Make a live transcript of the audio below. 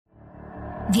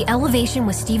The Elevation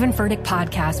with Stephen Furtick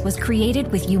podcast was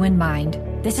created with you in mind.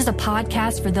 This is a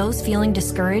podcast for those feeling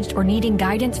discouraged or needing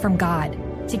guidance from God.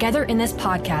 Together in this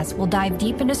podcast, we'll dive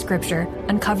deep into scripture,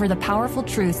 uncover the powerful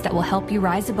truths that will help you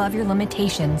rise above your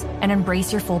limitations and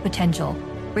embrace your full potential.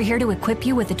 We're here to equip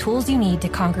you with the tools you need to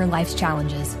conquer life's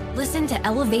challenges. Listen to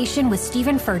Elevation with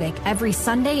Stephen Furtick every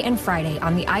Sunday and Friday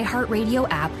on the iHeartRadio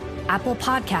app, Apple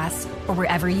Podcasts, or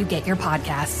wherever you get your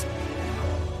podcasts.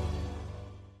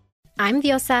 I'm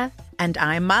Diosa. And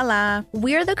I'm Mala.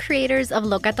 We're the creators of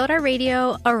Locatora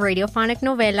Radio, a radiophonic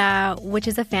novela, which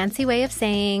is a fancy way of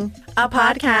saying a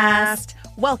podcast.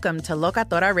 Welcome to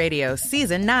Locatora Radio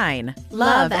Season 9,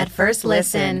 Love at First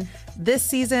Listen. This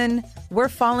season, we're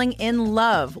falling in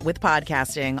love with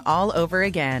podcasting all over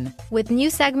again. With new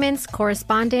segments,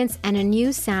 correspondence, and a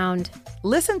new sound.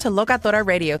 Listen to Locatora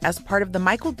Radio as part of the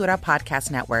My Cultura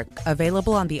Podcast Network.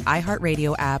 Available on the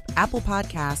iHeartRadio app, Apple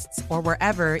Podcasts, or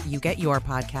wherever you get your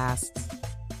podcasts.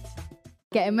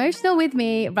 Get emotional with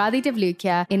me, Radhi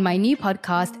Devlukia, in my new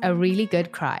podcast, A Really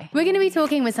Good Cry. We're going to be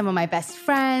talking with some of my best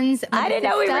friends. I didn't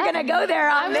know we were going to go there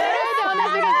on this.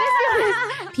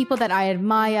 People that I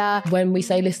admire. When we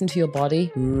say listen to your body,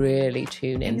 really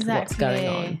tune into what's going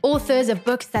on. Authors of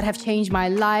books that have changed my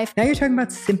life. Now you're talking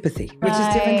about sympathy, which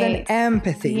is different than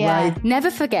empathy, right? Never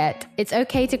forget, it's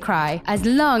okay to cry as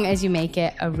long as you make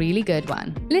it a really good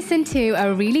one. Listen to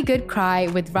A Really Good Cry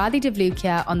with Radhi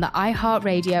Devlukia on the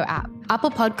iHeartRadio app,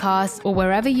 Apple Podcasts, or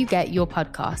wherever you get your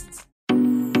podcasts.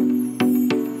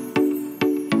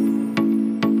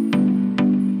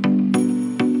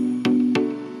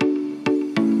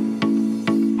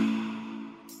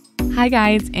 Hi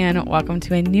guys, and welcome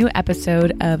to a new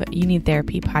episode of You Need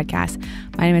Therapy podcast.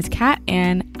 My name is Kat,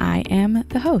 and I am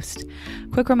the host.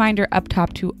 Quick reminder up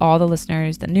top to all the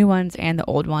listeners, the new ones and the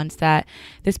old ones, that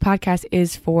this podcast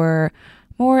is for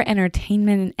more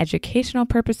entertainment and educational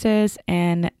purposes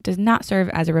and does not serve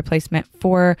as a replacement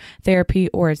for therapy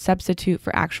or a substitute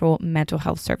for actual mental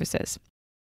health services.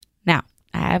 Now,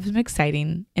 I have some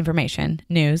exciting information,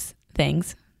 news,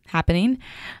 things happening.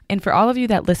 And for all of you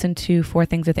that listen to Four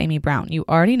Things with Amy Brown, you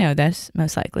already know this,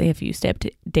 most likely, if you stay up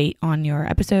to date on your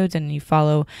episodes and you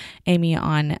follow Amy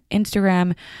on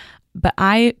Instagram. But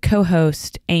I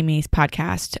co-host Amy's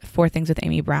podcast, Four Things with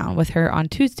Amy Brown, with her on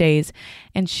Tuesdays,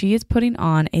 and she is putting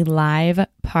on a live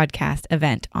podcast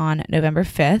event on November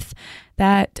 5th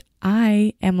that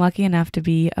I am lucky enough to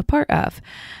be a part of,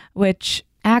 which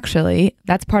actually,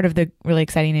 that's part of the really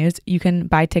exciting news. You can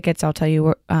buy tickets. I'll tell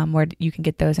you where you can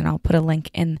get those, and I'll put a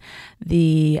link in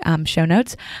the show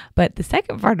notes. But the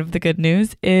second part of the good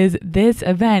news is this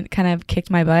event kind of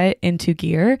kicked my butt into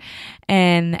gear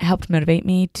and helped motivate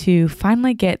me to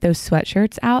finally get those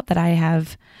sweatshirts out that I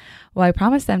have. Well, I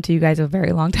promised them to you guys a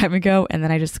very long time ago, and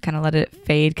then I just kind of let it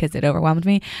fade because it overwhelmed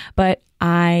me. But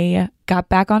I got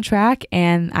back on track,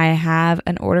 and I have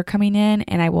an order coming in,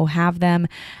 and I will have them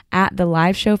at the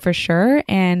live show for sure.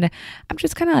 And I'm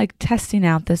just kind of like testing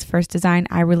out this first design.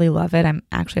 I really love it. I'm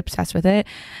actually obsessed with it.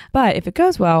 But if it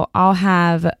goes well, I'll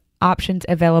have options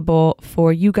available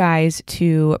for you guys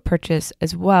to purchase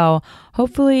as well,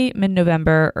 hopefully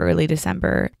mid-November, early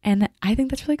December. And I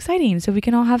think that's really exciting. So we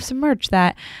can all have some merch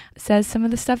that says some of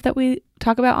the stuff that we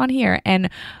talk about on here. And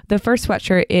the first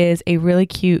sweatshirt is a really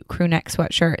cute crew neck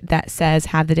sweatshirt that says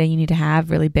 "Have the day you need to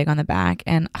have," really big on the back.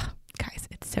 And guys,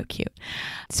 it's so cute.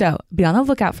 So be on the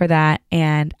lookout for that.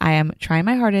 And I am trying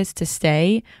my hardest to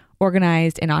stay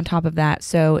organized and on top of that.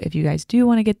 So if you guys do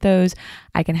want to get those,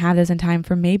 I can have those in time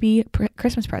for maybe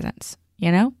Christmas presents.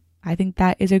 You know, I think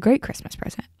that is a great Christmas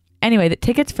present. Anyway, the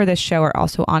tickets for this show are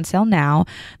also on sale now.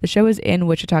 The show is in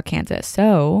Wichita, Kansas.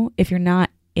 So if you're not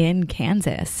in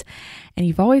Kansas and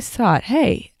you've always thought,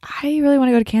 hey, I really want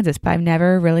to go to Kansas, but I've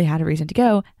never really had a reason to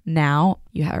go, now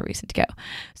you have a reason to go.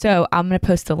 So I'm going to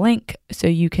post a link so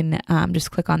you can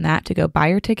just click on that to go buy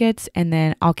your tickets, and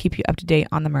then I'll keep you up to date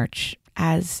on the merch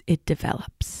as it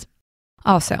develops.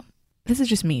 Also, this is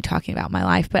just me talking about my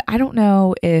life, but I don't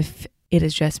know if it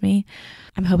is just me.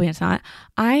 I'm hoping it's not.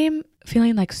 I'm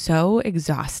feeling like so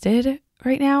exhausted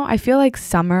right now. I feel like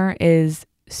summer is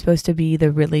supposed to be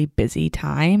the really busy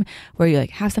time where you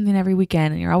like have something every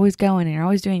weekend and you're always going and you're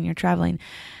always doing, you're traveling.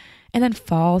 And then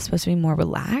fall is supposed to be more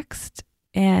relaxed.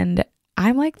 And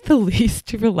I'm like the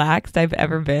least relaxed I've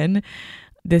ever been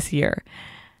this year.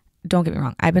 Don't get me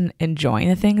wrong. I've been enjoying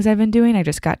the things I've been doing. I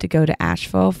just got to go to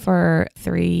Asheville for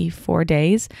 3-4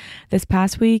 days this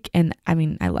past week. And I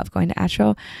mean, I love going to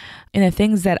Asheville, and the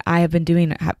things that I have been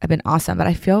doing have been awesome, but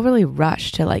I feel really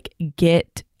rushed to like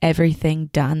get everything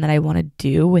done that I want to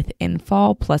do within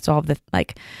fall, plus all of the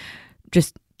like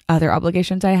just other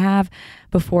obligations I have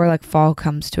before like fall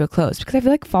comes to a close, because I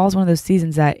feel like fall is one of those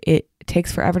seasons that it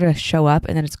takes forever to show up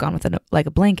and then it's gone within like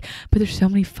a blink. But there's so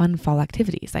many fun fall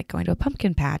activities, like going to a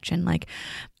pumpkin patch, and like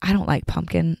I don't like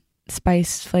pumpkin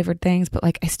spice flavored things, but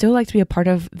like I still like to be a part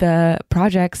of the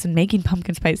projects and making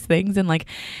pumpkin spice things and like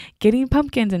getting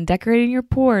pumpkins and decorating your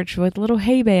porch with little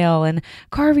hay bale and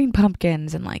carving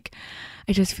pumpkins. And like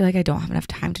I just feel like I don't have enough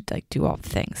time to like do all the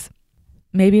things.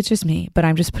 Maybe it's just me, but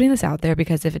I'm just putting this out there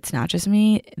because if it's not just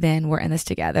me, then we're in this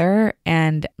together.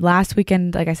 And last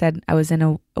weekend, like I said, I was in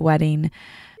a wedding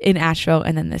in Asheville,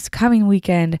 and then this coming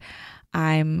weekend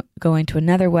I'm going to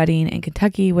another wedding in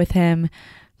Kentucky with him.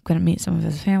 Going to meet some of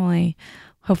his family.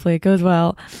 Hopefully it goes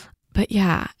well. But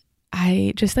yeah,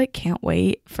 I just like can't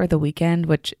wait for the weekend,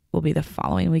 which will be the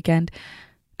following weekend.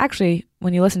 Actually,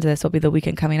 when you listen to this, will be the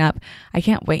weekend coming up. I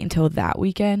can't wait until that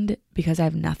weekend because I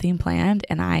have nothing planned.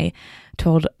 And I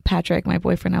told Patrick, my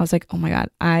boyfriend, I was like, oh my God,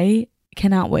 I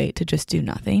cannot wait to just do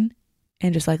nothing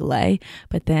and just like lay.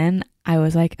 But then I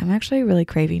was like, I'm actually really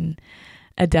craving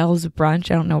Adele's brunch.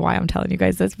 I don't know why I'm telling you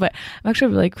guys this, but I'm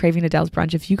actually really craving Adele's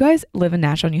brunch. If you guys live in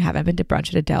Nashville and you haven't been to brunch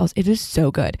at Adele's, it is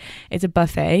so good. It's a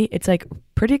buffet. It's like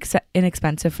pretty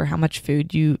inexpensive for how much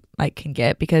food you like can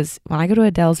get, because when I go to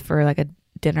Adele's for like a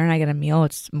dinner and I get a meal,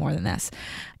 it's more than this.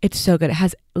 It's so good. It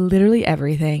has literally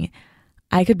everything.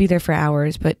 I could be there for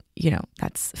hours, but you know,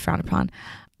 that's frowned upon.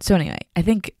 So anyway, I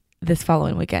think this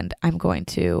following weekend, I'm going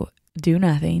to do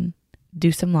nothing,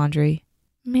 do some laundry,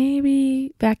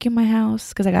 maybe vacuum my house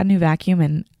because I got a new vacuum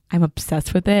and I'm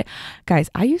obsessed with it. Guys,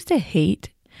 I used to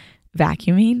hate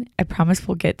vacuuming. I promise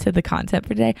we'll get to the content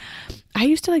for today. I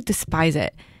used to like despise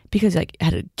it because like I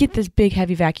had to get this big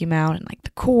heavy vacuum out and like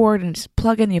the cord and just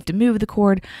plug in, you have to move the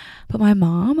cord. But my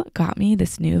mom got me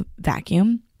this new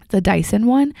vacuum, the Dyson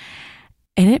one,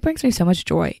 and it brings me so much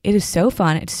joy. It is so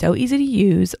fun. It's so easy to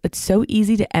use. It's so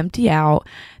easy to empty out.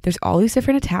 There's all these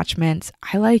different attachments.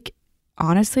 I like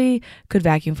honestly could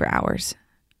vacuum for hours.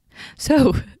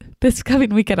 So this coming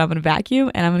weekend I'm going to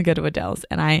vacuum and I'm going to go to Adele's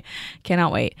and I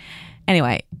cannot wait.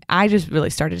 Anyway, I just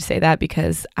really started to say that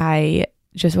because I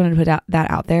just wanted to put that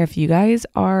out there. If you guys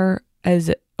are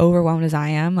as overwhelmed as I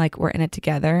am, like we're in it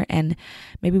together and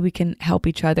maybe we can help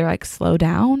each other like slow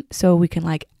down so we can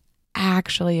like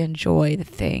actually enjoy the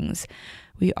things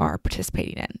we are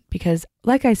participating in. Because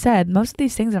like I said, most of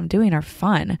these things I'm doing are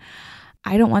fun.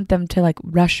 I don't want them to like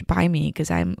rush by me because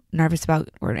I'm nervous about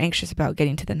or anxious about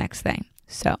getting to the next thing.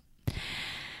 So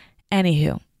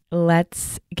anywho,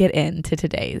 let's get into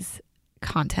today's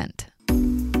content.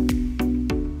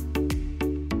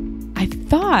 I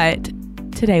thought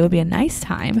today would be a nice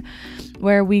time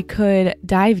where we could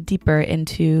dive deeper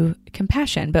into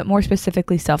compassion, but more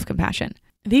specifically self-compassion.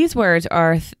 These words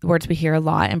are words we hear a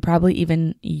lot and probably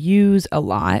even use a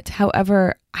lot.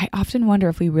 However, I often wonder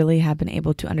if we really have been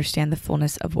able to understand the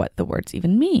fullness of what the words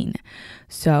even mean.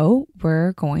 So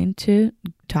we're going to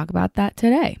talk about that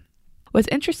today. What's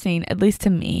interesting, at least to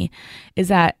me, is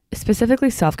that specifically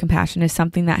self-compassion is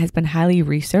something that has been highly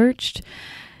researched.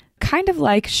 Kind of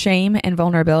like shame and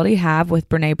vulnerability have with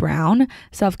Brené Brown,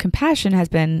 self-compassion has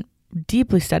been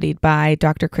deeply studied by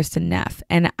Dr. Kristin Neff.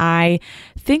 And I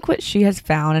think what she has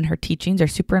found in her teachings are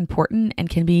super important and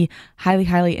can be highly,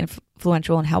 highly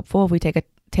influential and helpful if we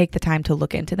take the time to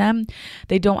look into them.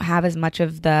 They don't have as much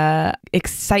of the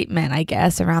excitement, I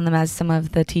guess, around them as some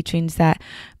of the teachings that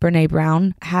Brené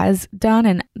Brown has done.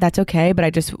 And that's okay. But I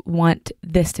just want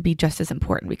this to be just as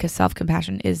important because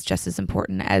self-compassion is just as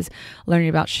important as learning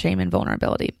about shame and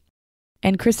vulnerability.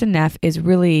 And Kristin Neff is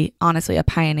really, honestly, a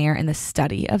pioneer in the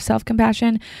study of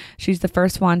self-compassion. She's the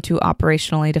first one to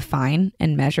operationally define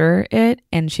and measure it.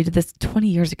 And she did this 20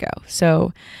 years ago.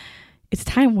 So it's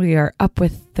time we are up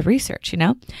with the research, you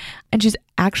know? And she's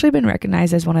actually been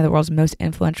recognized as one of the world's most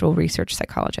influential research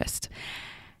psychologists.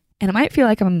 And it might feel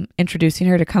like I'm introducing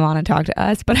her to come on and talk to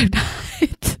us, but I'm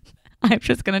not. I'm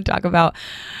just going to talk about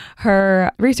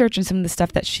her research and some of the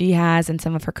stuff that she has and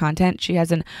some of her content. She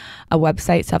has a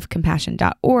website,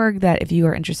 selfcompassion.org, that if you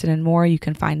are interested in more, you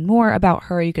can find more about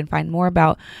her. You can find more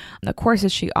about the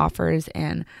courses she offers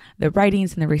and the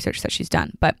writings and the research that she's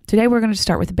done. But today we're going to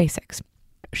start with the basics.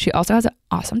 She also has an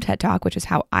awesome TED Talk, which is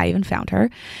how I even found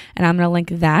her. And I'm going to link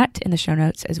that in the show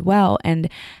notes as well. And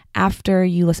after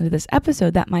you listen to this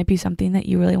episode, that might be something that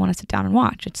you really want to sit down and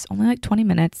watch. It's only like 20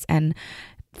 minutes. And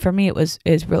for me,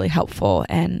 is really helpful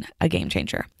and a game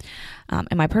changer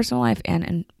in my personal life and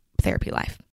in therapy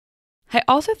life. I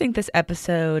also think this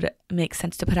episode makes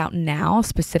sense to put out now,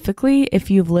 specifically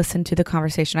if you've listened to the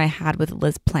conversation I had with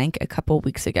Liz Plank a couple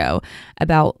weeks ago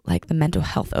about like the mental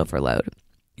health overload.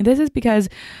 This is because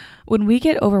when we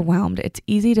get overwhelmed, it's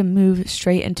easy to move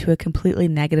straight into a completely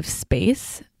negative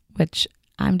space, which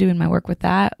I'm doing my work with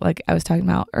that. Like I was talking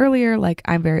about earlier, like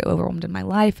I'm very overwhelmed in my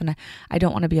life and I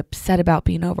don't want to be upset about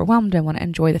being overwhelmed. I want to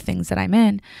enjoy the things that I'm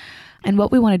in. And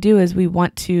what we want to do is we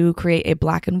want to create a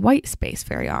black and white space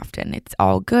very often. It's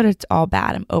all good. It's all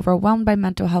bad. I'm overwhelmed by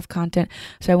mental health content.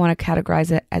 So I want to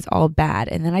categorize it as all bad.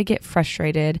 And then I get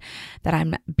frustrated that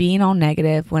I'm being all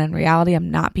negative when in reality, I'm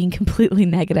not being completely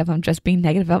negative. I'm just being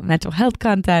negative about mental health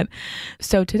content.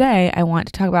 So today I want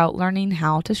to talk about learning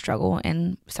how to struggle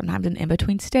in sometimes an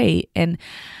in-between state. And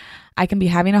I can be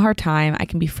having a hard time. I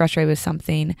can be frustrated with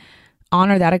something,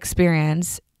 honor that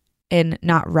experience and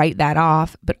not write that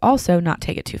off, but also not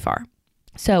take it too far.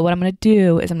 So what I'm going to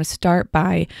do is I'm going to start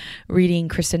by reading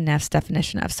Kristin Neff's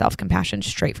definition of self-compassion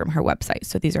straight from her website.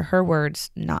 So these are her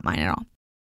words, not mine at all.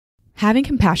 Having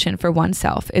compassion for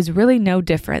oneself is really no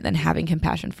different than having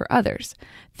compassion for others.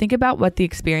 Think about what the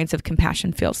experience of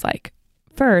compassion feels like.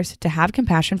 First, to have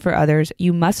compassion for others,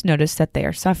 you must notice that they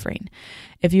are suffering.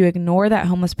 If you ignore that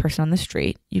homeless person on the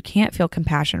street, you can't feel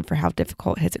compassion for how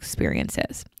difficult his experience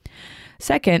is.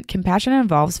 Second, compassion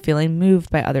involves feeling moved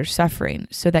by others' suffering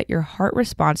so that your heart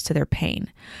responds to their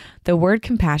pain. The word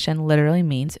compassion literally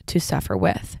means to suffer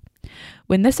with.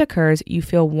 When this occurs, you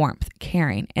feel warmth,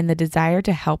 caring, and the desire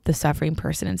to help the suffering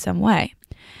person in some way.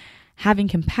 Having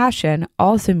compassion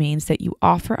also means that you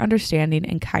offer understanding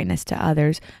and kindness to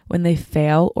others when they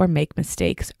fail or make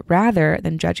mistakes rather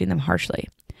than judging them harshly.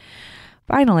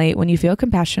 Finally, when you feel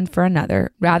compassion for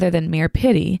another rather than mere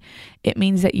pity, it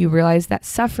means that you realize that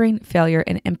suffering, failure,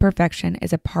 and imperfection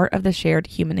is a part of the shared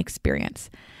human experience.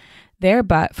 There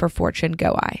but for fortune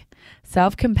go I.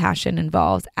 Self-compassion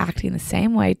involves acting the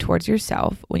same way towards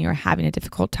yourself when you're having a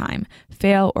difficult time,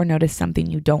 fail, or notice something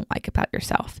you don't like about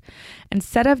yourself.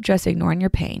 Instead of just ignoring your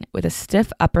pain with a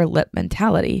stiff upper lip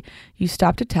mentality, you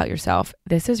stop to tell yourself,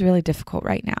 this is really difficult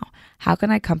right now. How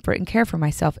can I comfort and care for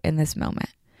myself in this moment?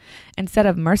 Instead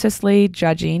of mercilessly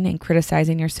judging and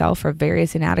criticizing yourself for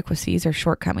various inadequacies or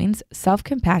shortcomings,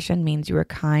 self-compassion means you are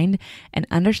kind and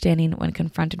understanding when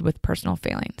confronted with personal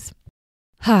failings.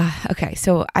 Okay,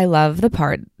 so I love the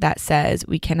part that says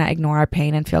we cannot ignore our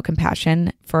pain and feel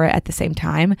compassion for it at the same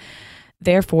time.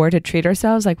 Therefore, to treat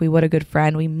ourselves like we would a good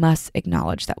friend, we must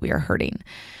acknowledge that we are hurting,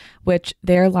 which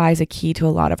there lies a key to a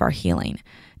lot of our healing.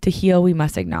 To heal, we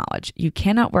must acknowledge. You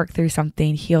cannot work through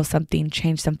something, heal something,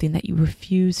 change something that you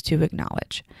refuse to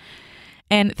acknowledge.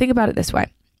 And think about it this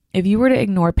way. If you were to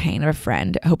ignore pain of a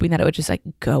friend, hoping that it would just like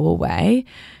go away,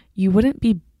 you wouldn't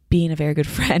be being a very good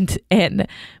friend. And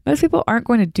most people aren't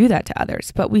going to do that to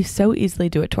others, but we so easily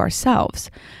do it to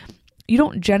ourselves. You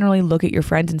don't generally look at your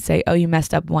friends and say, oh, you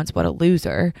messed up once, what a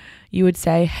loser. You would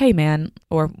say, hey man,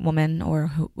 or woman, or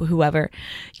whoever,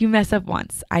 you messed up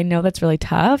once. I know that's really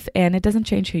tough and it doesn't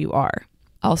change who you are.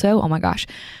 Also, oh my gosh,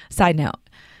 side note,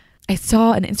 I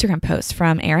saw an Instagram post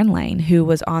from Erin Lane, who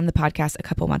was on the podcast a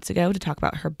couple months ago to talk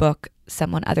about her book,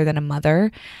 Someone Other Than a Mother.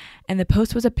 And the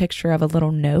post was a picture of a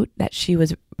little note that she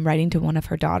was writing to one of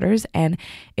her daughters. And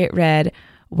it read,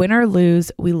 win or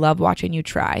lose, we love watching you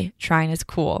try. Trying is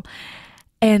cool.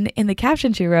 And in the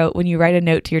caption she wrote, when you write a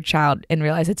note to your child and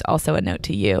realize it's also a note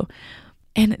to you.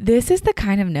 And this is the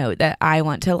kind of note that I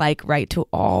want to like write to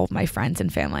all my friends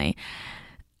and family.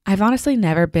 I've honestly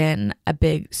never been a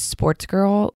big sports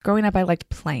girl. Growing up, I liked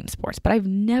playing sports, but I've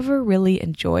never really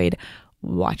enjoyed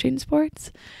watching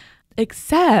sports,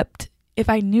 except if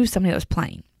I knew somebody that was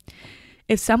playing.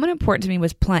 If someone important to me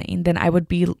was playing, then I would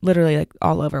be literally like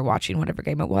all over watching whatever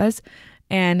game it was.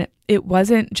 And it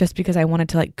wasn't just because I wanted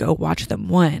to like go watch them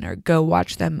win or go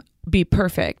watch them be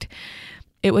perfect.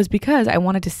 It was because I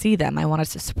wanted to see them. I wanted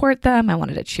to support them. I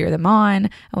wanted to cheer them on.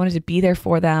 I wanted to be there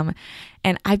for them.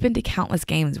 And I've been to countless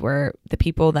games where the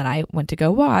people that I went to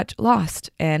go watch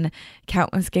lost, and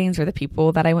countless games where the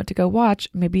people that I went to go watch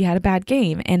maybe had a bad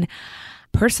game. And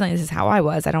personally, this is how I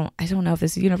was. I don't know if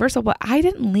this is universal, but I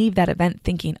didn't leave that event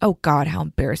thinking, oh God, how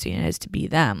embarrassing it is to be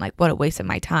them. Like, what a waste of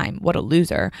my time. What a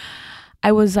loser.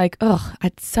 I was like, oh,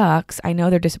 it sucks. I know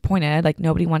they're disappointed. Like,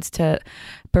 nobody wants to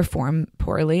perform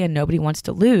poorly and nobody wants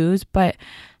to lose, but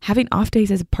having off days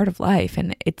is a part of life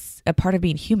and it's a part of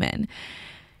being human.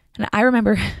 And I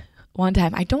remember one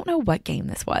time, I don't know what game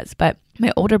this was, but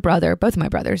my older brother, both of my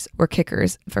brothers were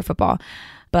kickers for football,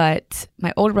 but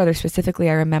my older brother specifically,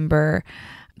 I remember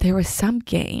there was some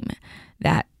game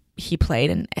that he played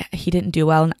and he didn't do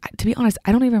well. And to be honest,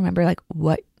 I don't even remember like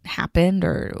what happened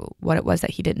or what it was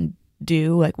that he didn't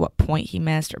do, like what point he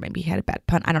missed, or maybe he had a bad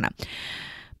punt. I don't know.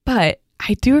 But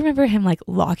I do remember him like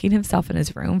locking himself in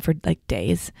his room for like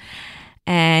days,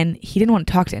 and he didn't want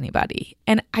to talk to anybody.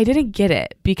 And I didn't get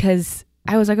it because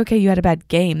I was like, okay, you had a bad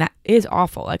game. That is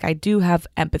awful. Like, I do have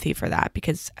empathy for that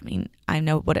because, I mean, I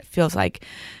know what it feels like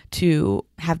to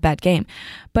have bad game.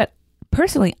 But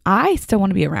personally, I still want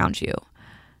to be around you.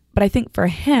 But I think for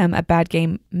him, a bad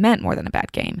game meant more than a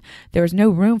bad game. There was no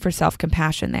room for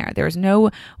self-compassion there. There was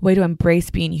no way to embrace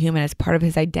being human as part of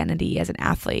his identity as an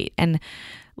athlete. And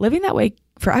living that way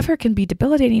forever can be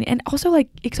debilitating and also like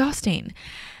exhausting.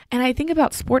 And I think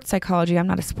about sports psychology. I'm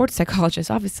not a sports psychologist,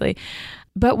 obviously.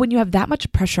 But when you have that much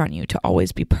pressure on you to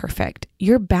always be perfect,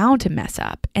 you're bound to mess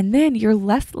up. And then you're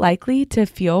less likely to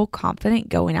feel confident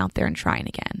going out there and trying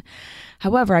again.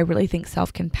 However, I really think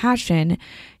self-compassion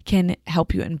can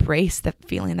help you embrace the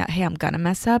feeling that, hey, I'm going to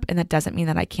mess up, and that doesn't mean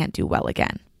that I can't do well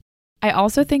again. I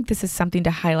also think this is something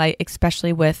to highlight,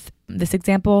 especially with this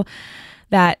example,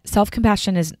 that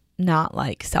self-compassion is not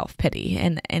like self-pity.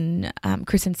 And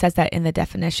Kristen says that in the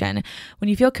definition. When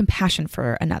you feel compassion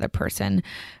for another person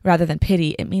rather than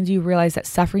pity, it means you realize that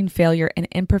suffering, failure, and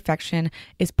imperfection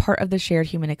is part of the shared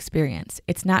human experience.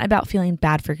 It's not about feeling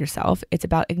bad for yourself. It's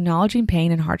about acknowledging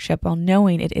pain and hardship while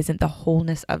knowing it isn't the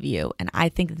wholeness of you. And I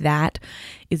think that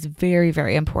is very,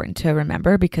 very important to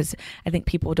remember, because I think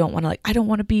people don't want to I don't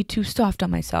want to be too soft on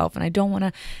myself, and I don't want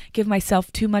to give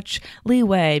myself too much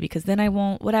leeway because then I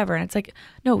won't whatever. And it's like,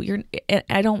 no,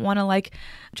 I don't want to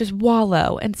just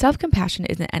wallow. And self-compassion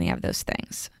isn't any of those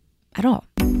things at all.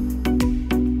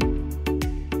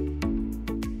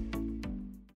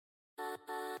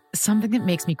 Something that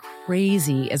makes me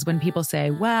crazy is when people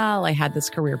say, well, I had this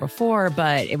career before,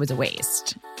 but it was a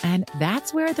waste. And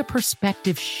that's where the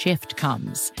perspective shift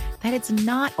comes, that it's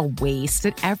not a waste,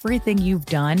 that everything you've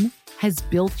done has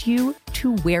built you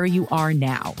to where you are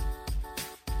now.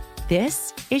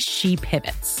 This is She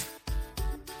Pivots,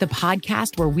 the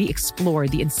podcast where we explore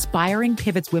the inspiring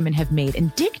pivots women have made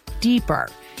and dig deeper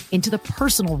into the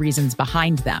personal reasons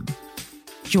behind them.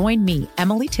 Join me,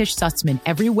 Emily Tish Sussman,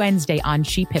 every Wednesday on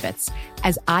She Pivots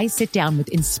as I sit down with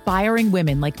inspiring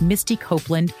women like Misty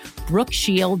Copeland, Brooke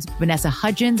Shields, Vanessa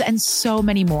Hudgens, and so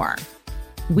many more.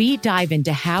 We dive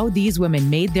into how these women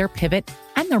made their pivot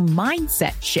and their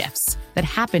mindset shifts that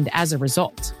happened as a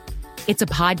result. It's a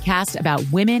podcast about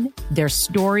women, their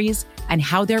stories, and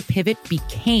how their pivot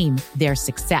became their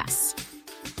success.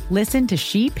 Listen to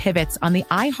She Pivots on the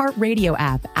iHeartRadio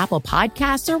app, Apple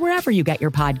Podcasts, or wherever you get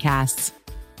your podcasts.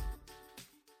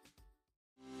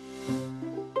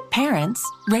 Parents,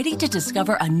 ready to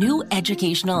discover a new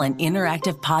educational and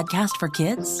interactive podcast for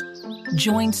kids?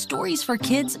 Join Stories for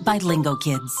Kids by Lingo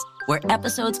Kids, where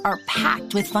episodes are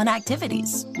packed with fun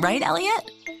activities. Right,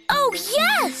 Elliot? Oh,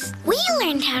 yes! We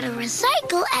learned how to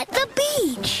recycle at the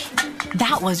beach.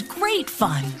 That was great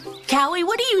fun. Callie,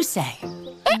 what do you say?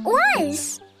 It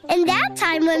was. And that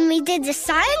time when we did the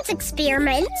science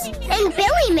experiments and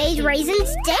Billy made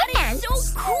raisins dance.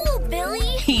 So cool, Billy.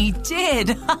 He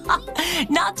did.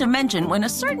 Not to mention when a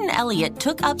certain Elliot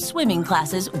took up swimming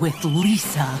classes with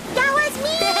Lisa. That was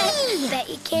me. Bet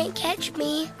you can't catch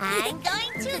me. I'm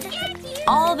going to get you.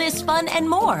 All this fun and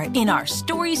more in our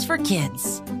Stories for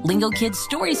Kids. Lingo Kids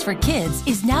Stories for Kids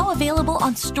is now available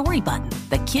on Storybutton,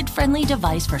 the kid-friendly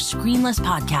device for screenless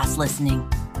podcast listening.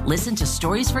 Listen to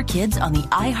Stories for Kids on the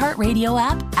iHeartRadio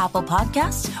app, Apple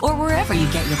Podcasts, or wherever you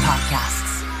get your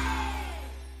podcasts.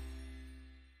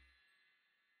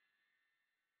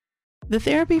 The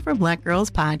Therapy for Black Girls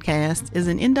podcast is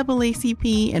an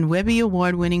NAACP and Webby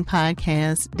Award-winning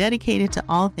podcast dedicated to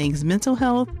all things mental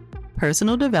health,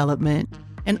 personal development,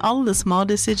 and all of the small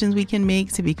decisions we can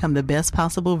make to become the best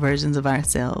possible versions of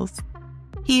ourselves.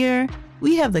 Here,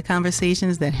 we have the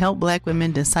conversations that help Black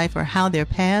women decipher how their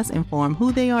past inform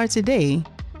who they are today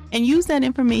and use that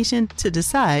information to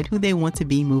decide who they want to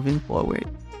be moving forward.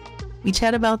 We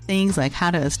chat about things like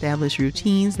how to establish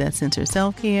routines that center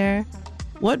self-care,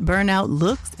 what burnout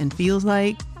looks and feels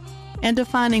like, and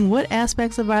defining what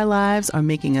aspects of our lives are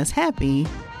making us happy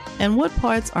and what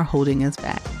parts are holding us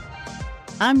back.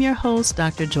 I'm your host,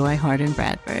 Dr. Joy Harden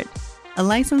Bradford, a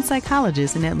licensed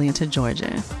psychologist in Atlanta,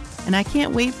 Georgia. And I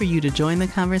can't wait for you to join the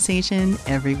conversation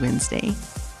every Wednesday.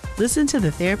 Listen to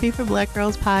the Therapy for Black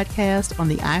Girls podcast on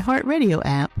the iHeartRadio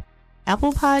app,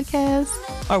 Apple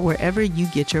Podcasts, or wherever you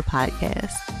get your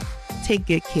podcasts. Take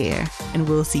good care, and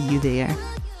we'll see you there.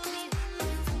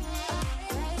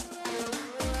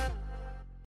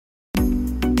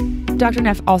 Dr.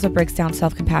 Neff also breaks down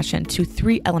self-compassion to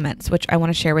 3 elements, which I want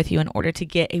to share with you in order to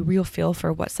get a real feel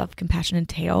for what self-compassion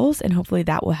entails. And hopefully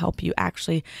that will help you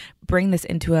actually bring this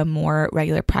into a more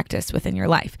regular practice within your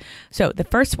life. So the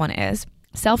first one is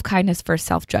self-kindness versus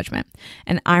self-judgment.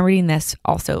 And I'm reading this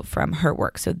also from her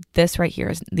work. So this right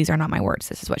here these are not my words.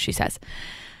 This is what she says.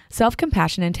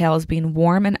 Self-compassion entails being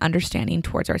warm and understanding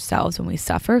towards ourselves when we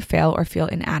suffer, fail, or feel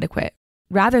inadequate,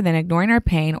 rather than ignoring our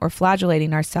pain or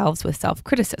flagellating ourselves with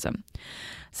self-criticism.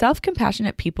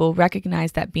 Self-compassionate people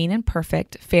recognize that being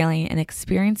imperfect, failing, and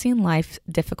experiencing life's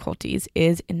difficulties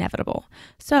is inevitable.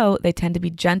 So they tend to be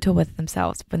gentle with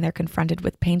themselves when they're confronted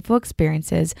with painful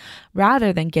experiences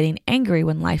rather than getting angry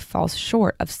when life falls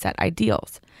short of set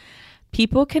ideals.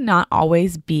 People cannot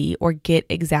always be or get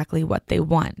exactly what they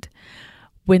want.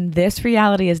 When this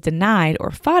reality is denied or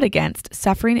fought against,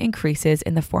 suffering increases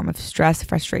in the form of stress,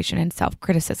 frustration, and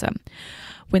self-criticism.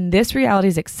 When this reality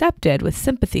is accepted with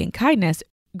sympathy and kindness,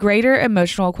 greater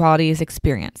emotional equality is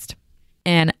experienced.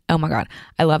 And oh my God,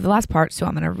 I love the last part, so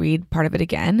I'm going to read part of it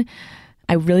again.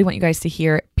 I really want you guys to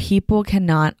hear, people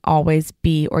cannot always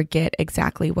be or get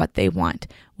exactly what they want.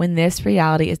 When this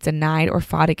reality is denied or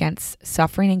fought against,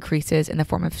 suffering increases in the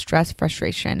form of stress,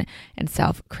 frustration, and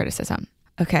self-criticism.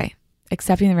 Okay,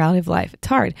 accepting the reality of life. It's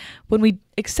hard. When we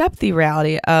accept the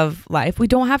reality of life, we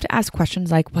don't have to ask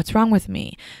questions like, what's wrong with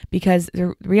me? Because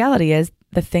the reality is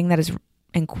the thing that is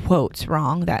in quotes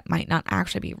wrong, that might not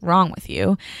actually be wrong with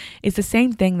you, is the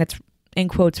same thing that's in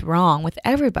quotes wrong with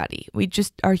everybody. We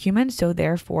just are human, so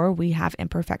therefore we have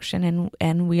imperfection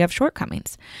and we have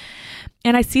shortcomings.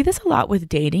 And I see this a lot with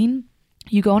dating.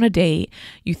 You go on a date,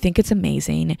 you think it's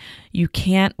amazing, you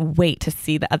can't wait to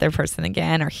see the other person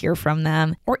again or hear from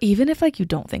them. Or even if like you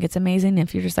don't think it's amazing,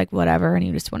 if you're just like whatever and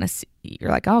you just want to see,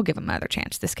 you're like, I'll give them another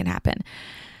chance, this can happen.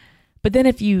 But then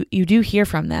if you do hear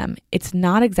from them, it's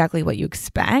not exactly what you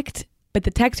expect, but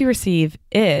the text you receive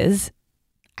is,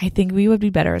 I think we would be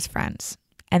better as friends.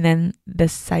 And then the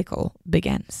cycle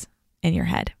begins in your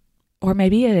head. Or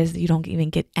maybe it is you don't even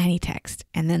get any text,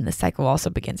 and then the cycle also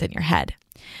begins in your head.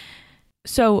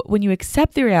 So when you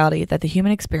accept the reality that the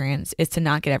human experience is to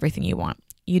not get everything you want,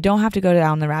 you don't have to go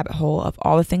down the rabbit hole of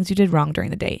all the things you did wrong during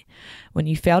the date. When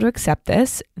you fail to accept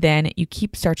this, then you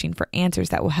keep searching for answers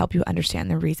that will help you understand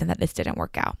the reason that this didn't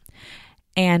work out.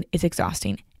 And it's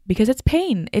exhausting because it's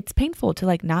pain. It's painful to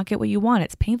like not get what you want.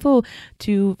 It's painful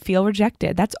to feel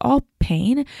rejected. That's all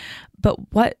pain.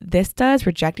 But what this does,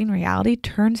 rejecting reality,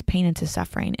 turns pain into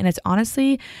suffering. And it's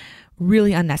honestly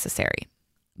really unnecessary.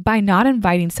 By not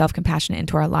inviting self-compassion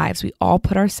into our lives, we all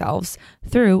put ourselves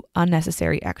through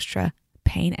unnecessary extra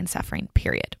pain and suffering,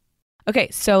 period. Okay,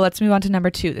 so let's move on to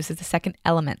number 2. This is the second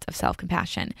element of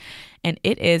self-compassion, and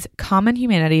it is common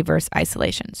humanity versus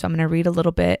isolation. So I'm going to read a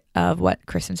little bit of what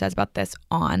Kristen says about this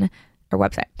on our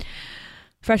website.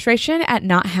 Frustration at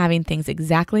not having things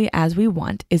exactly as we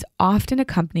want is often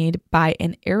accompanied by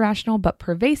an irrational but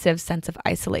pervasive sense of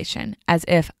isolation, as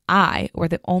if I were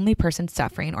the only person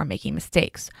suffering or making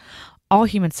mistakes. All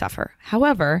humans suffer.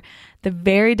 However, the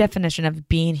very definition of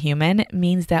being human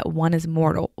means that one is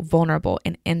mortal, vulnerable,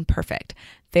 and imperfect.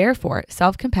 Therefore,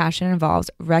 self-compassion involves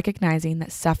recognizing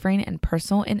that suffering and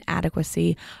personal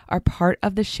inadequacy are part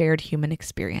of the shared human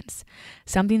experience,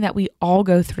 something that we all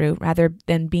go through rather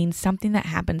than being something that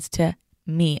happens to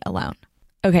me alone.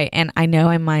 Okay, and I know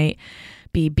I might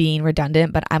be being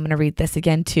redundant, but I'm going to read this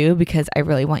again too because I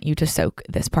really want you to soak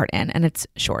this part in, and it's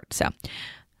short, so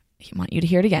I want you to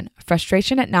hear it again.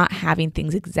 Frustration at not having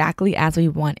things exactly as we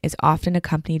want is often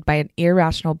accompanied by an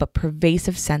irrational but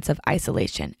pervasive sense of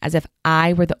isolation, as if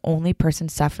I were the only person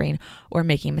suffering or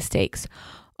making mistakes.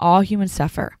 All humans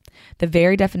suffer. The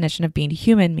very definition of being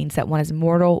human means that one is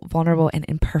mortal, vulnerable, and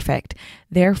imperfect.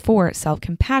 Therefore,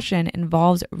 self-compassion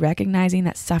involves recognizing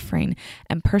that suffering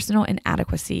and personal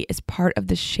inadequacy is part of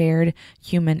the shared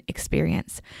human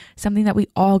experience, something that we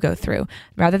all go through,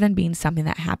 rather than being something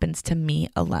that happens to me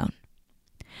alone.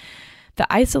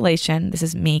 The isolation, this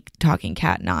is me talking,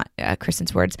 Kat, not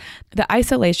Kristen's words. The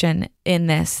isolation in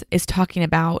this is talking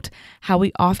about how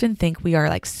we often think we are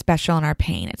like special in our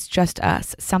pain. It's just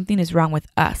us. Something is wrong with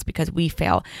us because we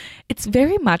fail. It's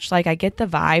very much like I get the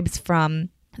vibes from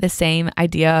the same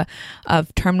idea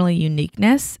of terminal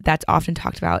uniqueness that's often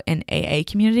talked about in AA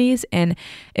communities. And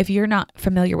if you're not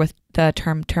familiar with the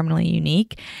term terminally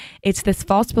unique, it's this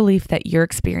false belief that your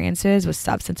experiences with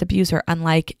substance abuse are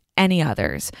unlike any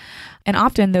others. And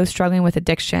often those struggling with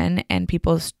addiction and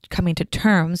people coming to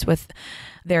terms with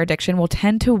their addiction will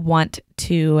tend to want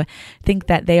to think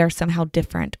that they are somehow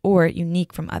different or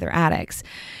unique from other addicts.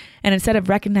 And instead of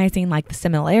recognizing like the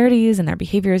similarities in their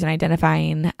behaviors and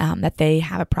identifying that they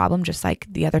have a problem just like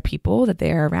the other people that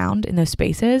they're around in those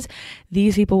spaces,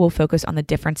 these people will focus on the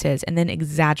differences and then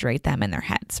exaggerate them in their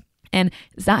heads. And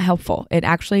it's not helpful. It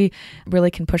actually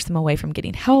really can push them away from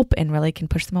getting help and really can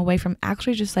push them away from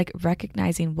actually just like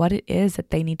recognizing what it is that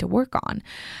they need to work on.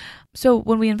 So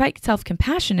when we invite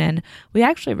self-compassion in, we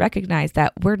actually recognize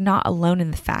that we're not alone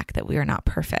in the fact that we are not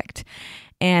perfect.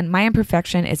 And my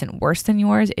imperfection isn't worse than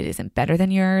yours. It isn't better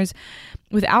than yours.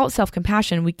 Without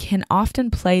self-compassion, we can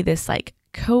often play this like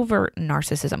covert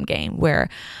narcissism game where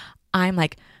I'm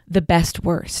like the best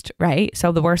worst, right?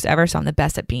 So the worst ever. So I'm the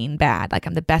best at being bad. Like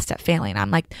I'm the best at failing.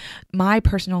 I'm like, my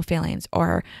personal failings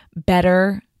are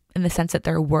better in the sense that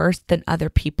they're worse than other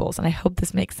people's. And I hope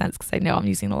this makes sense because I know I'm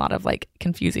using a lot of like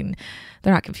confusing,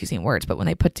 they're not confusing words, but when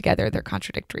they put together, they're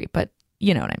contradictory, but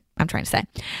you know what I'm trying to say.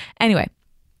 Anyway,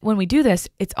 when we do this,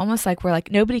 it's almost like we're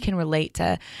like, nobody can relate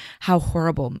to how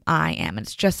horrible I am.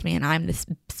 It's just me and I'm this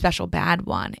special bad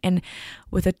one. And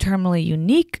with a terminally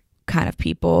unique kind of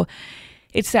people,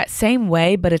 it's that same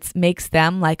way, but it makes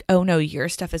them like, oh no, your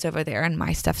stuff is over there and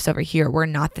my stuff's over here. We're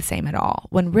not the same at all.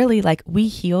 When really like we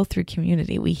heal through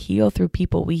community, we heal through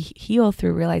people, we heal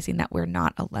through realizing that we're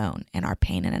not alone in our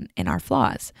pain and in our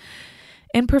flaws.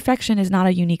 Imperfection is not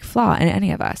a unique flaw in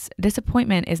any of us.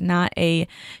 Disappointment is not a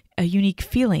unique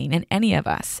feeling in any of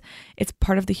us. It's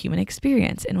part of the human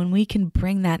experience. And when we can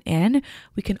bring that in,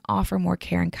 we can offer more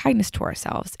care and kindness to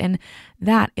ourselves. And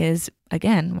that is,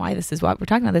 again, why this is what we're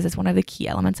talking about. This is one of the key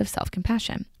elements of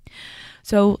self-compassion.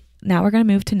 So now we're going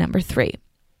to move to number 3,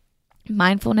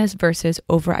 mindfulness versus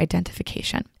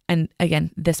over-identification. And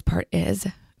again, this part is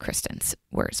Kristen's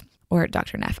words. Or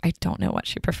Dr. Neff. I don't know what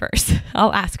she prefers.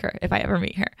 I'll ask her if I ever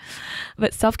meet her.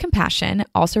 But self-compassion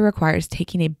also requires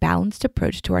taking a balanced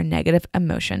approach to our negative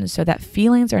emotions so that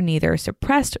feelings are neither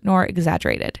suppressed nor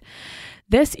exaggerated.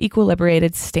 This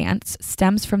equilibrated stance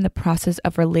stems from the process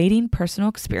of relating personal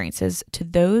experiences to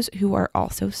those who are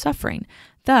also suffering,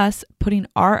 thus putting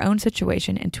our own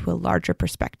situation into a larger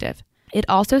perspective. It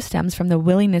also stems from the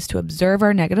willingness to observe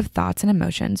our negative thoughts and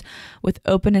emotions with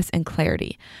openness and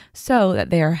clarity so that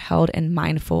they are held in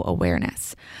mindful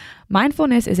awareness.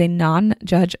 Mindfulness is a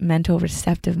non-judgmental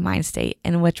receptive mind state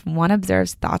in which one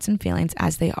observes thoughts and feelings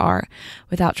as they are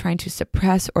without trying to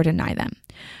suppress or deny them.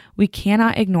 We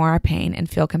cannot ignore our pain and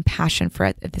feel compassion for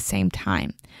it at the same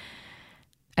time.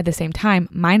 At the same time,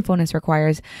 mindfulness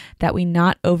requires that we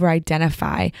not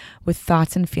over-identify with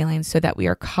thoughts and feelings so that we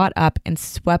are caught up and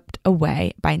swept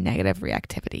away by negative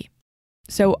reactivity.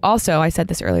 So also, I said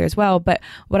this earlier as well, but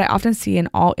what I often see in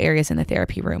all areas in the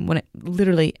therapy room, when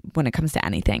it comes to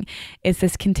anything, is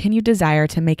this continued desire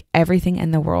to make everything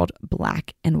in the world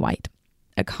black and white.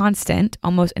 A constant,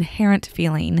 almost inherent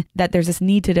feeling that there's this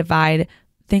need to divide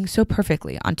things so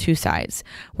perfectly on two sides.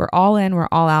 We're all in, we're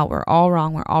all out, we're all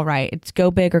wrong, we're all right. It's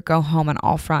go big or go home on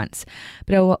all fronts.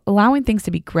 But allowing things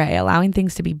to be gray, allowing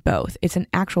things to be both, it's an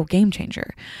actual game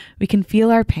changer. We can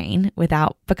feel our pain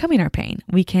without becoming our pain.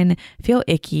 We can feel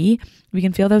icky. We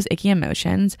can feel those icky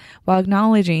emotions while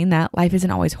acknowledging that life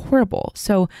isn't always horrible.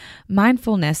 So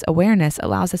mindfulness, awareness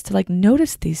allows us to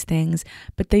notice these things,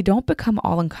 but they don't become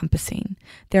all encompassing.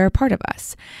 They're a part of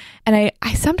us. And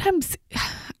I sometimes,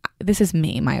 this is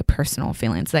me, my personal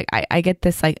feelings. I get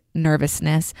this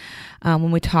nervousness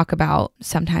when we talk about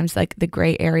sometimes the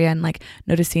gray area and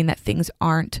noticing that things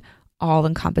aren't all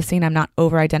encompassing. I'm not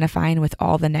over identifying with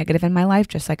all the negative in my life,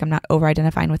 just like I'm not over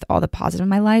identifying with all the positive in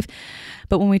my life.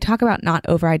 But when we talk about not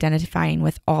over identifying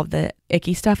with all the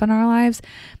icky stuff in our lives,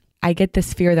 I get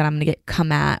this fear that I'm going to get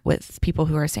come at with people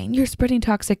who are saying, you're spreading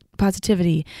toxic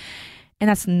positivity. And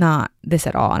that's not this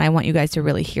at all. And I want you guys to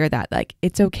really hear that.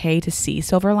 It's okay to see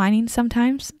silver linings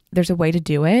sometimes. There's a way to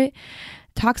do it.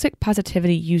 Toxic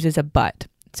positivity uses a but.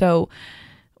 So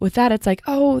with that, it's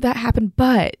oh, that happened,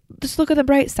 but just look at the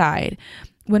bright side.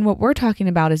 When what we're talking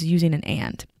about is using an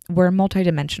and. We're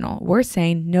multidimensional. We're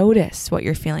saying, notice what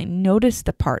you're feeling. Notice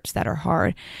the parts that are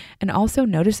hard. And also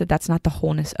notice that that's not the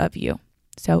wholeness of you.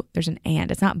 So there's an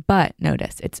and. It's not but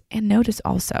notice. It's and notice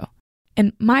also.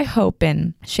 And my hope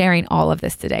in sharing all of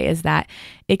this today is that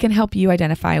it can help you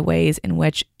identify ways in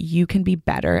which you can be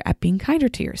better at being kinder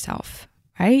to yourself,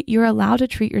 right? You're allowed to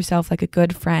treat yourself like a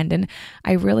good friend. And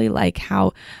I really like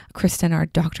how Kristen, or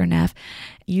Dr. Neff,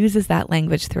 uses that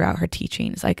language throughout her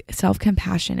teachings.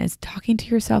 Self-compassion is talking to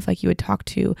yourself like you would talk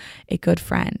to a good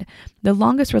friend. The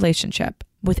longest relationship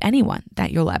with anyone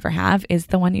that you'll ever have is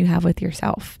the one you have with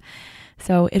yourself.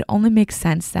 So it only makes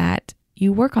sense that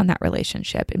you work on that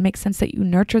relationship. It makes sense that you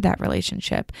nurture that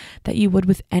relationship that you would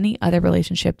with any other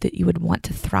relationship that you would want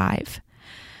to thrive.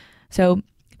 So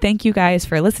thank you guys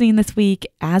for listening this week.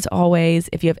 As always,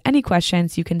 if you have any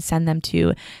questions, you can send them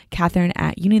to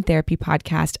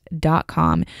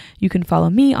Catherine@unitherapypodcast.com. You can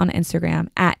follow me on Instagram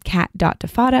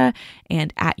 @cat.tafada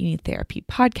and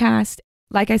 @unitherapypodcast.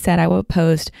 Like I said, I will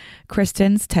post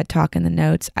Kristen's TED Talk in the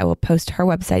notes. I will post her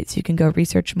website so you can go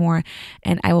research more.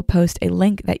 And I will post a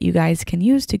link that you guys can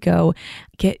use to go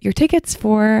get your tickets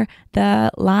for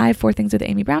the live Four Things with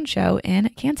Amy Brown show in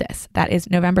Kansas. That is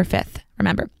November 5th,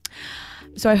 remember.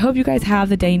 So I hope you guys have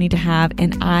the day you need to have,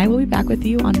 and I will be back with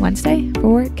you on Wednesday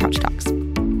for Couch Talks.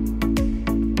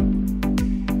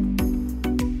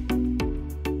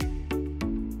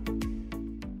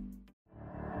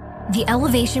 The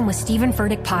Elevation with Stephen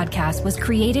Furtick podcast was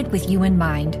created with you in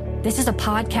mind. This is a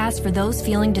podcast for those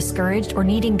feeling discouraged or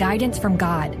needing guidance from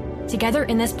God. Together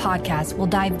in this podcast, we'll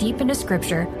dive deep into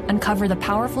scripture, uncover the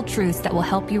powerful truths that will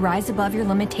help you rise above your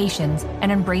limitations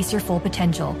and embrace your full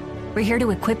potential. We're here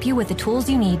to equip you with the tools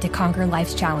you need to conquer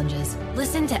life's challenges.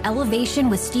 Listen to Elevation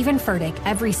with Stephen Furtick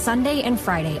every Sunday and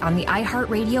Friday on the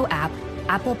iHeartRadio app,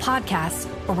 Apple Podcasts,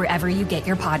 or wherever you get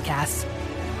your podcasts.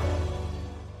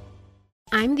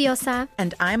 I'm Diosa.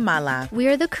 And I'm Mala. We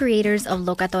are the creators of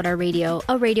Locatora Radio,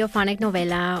 a radiophonic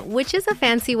novela, which is a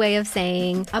fancy way of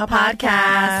saying a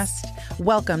podcast.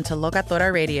 Welcome to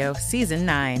Locatora Radio, Season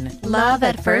 9. Love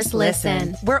at First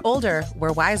Listen. We're older,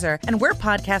 we're wiser, and we're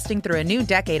podcasting through a new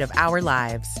decade of our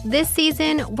lives. This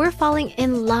season, we're falling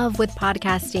in love with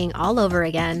podcasting all over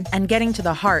again. And getting to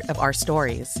the heart of our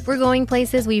stories. We're going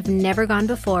places we've never gone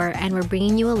before, and we're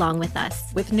bringing you along with us.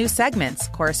 With new segments,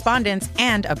 correspondence,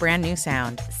 and a brand new sound.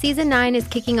 Season 9 is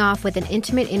kicking off with an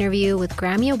intimate interview with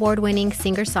Grammy Award-winning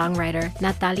singer-songwriter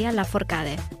Natalia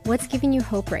Lafourcade. What's giving you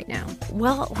hope right now?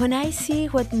 Well, when I see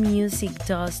what music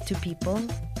does to people,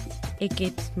 it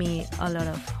gives me a lot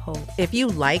of hope. If you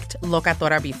liked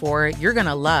Locatora before, you're going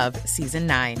to love Season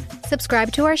 9.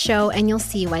 Subscribe to our show and you'll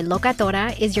see why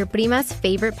Locatora is your prima's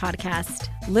favorite podcast.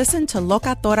 Listen to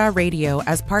Locatora Radio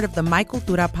as part of the My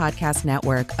Cultura Podcast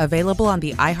Network, available on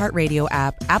the iHeartRadio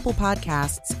app, Apple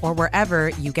Podcasts, or wherever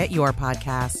you get your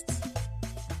podcasts.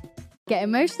 Get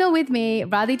emotional with me,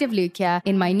 Radhi Devlukia,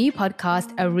 in my new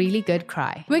podcast, A Really Good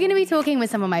Cry. We're going to be talking with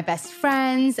some of my best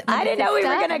friends. I didn't know we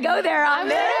were going to go there on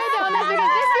this.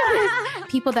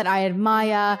 People that I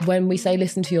admire. When we say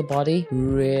listen to your body,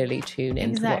 really tune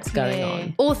into what's going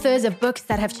on. Authors of books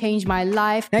that have changed my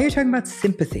life. Now you're talking about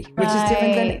sympathy, which is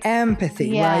different than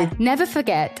empathy, right? Never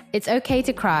forget, it's okay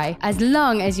to cry as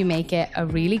long as you make it a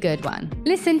really good one.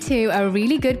 Listen to A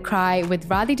Really Good Cry with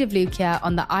Radhi Devlukia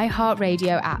on the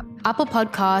iHeartRadio app, Apple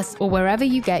Podcasts, or wherever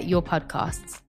you get your podcasts.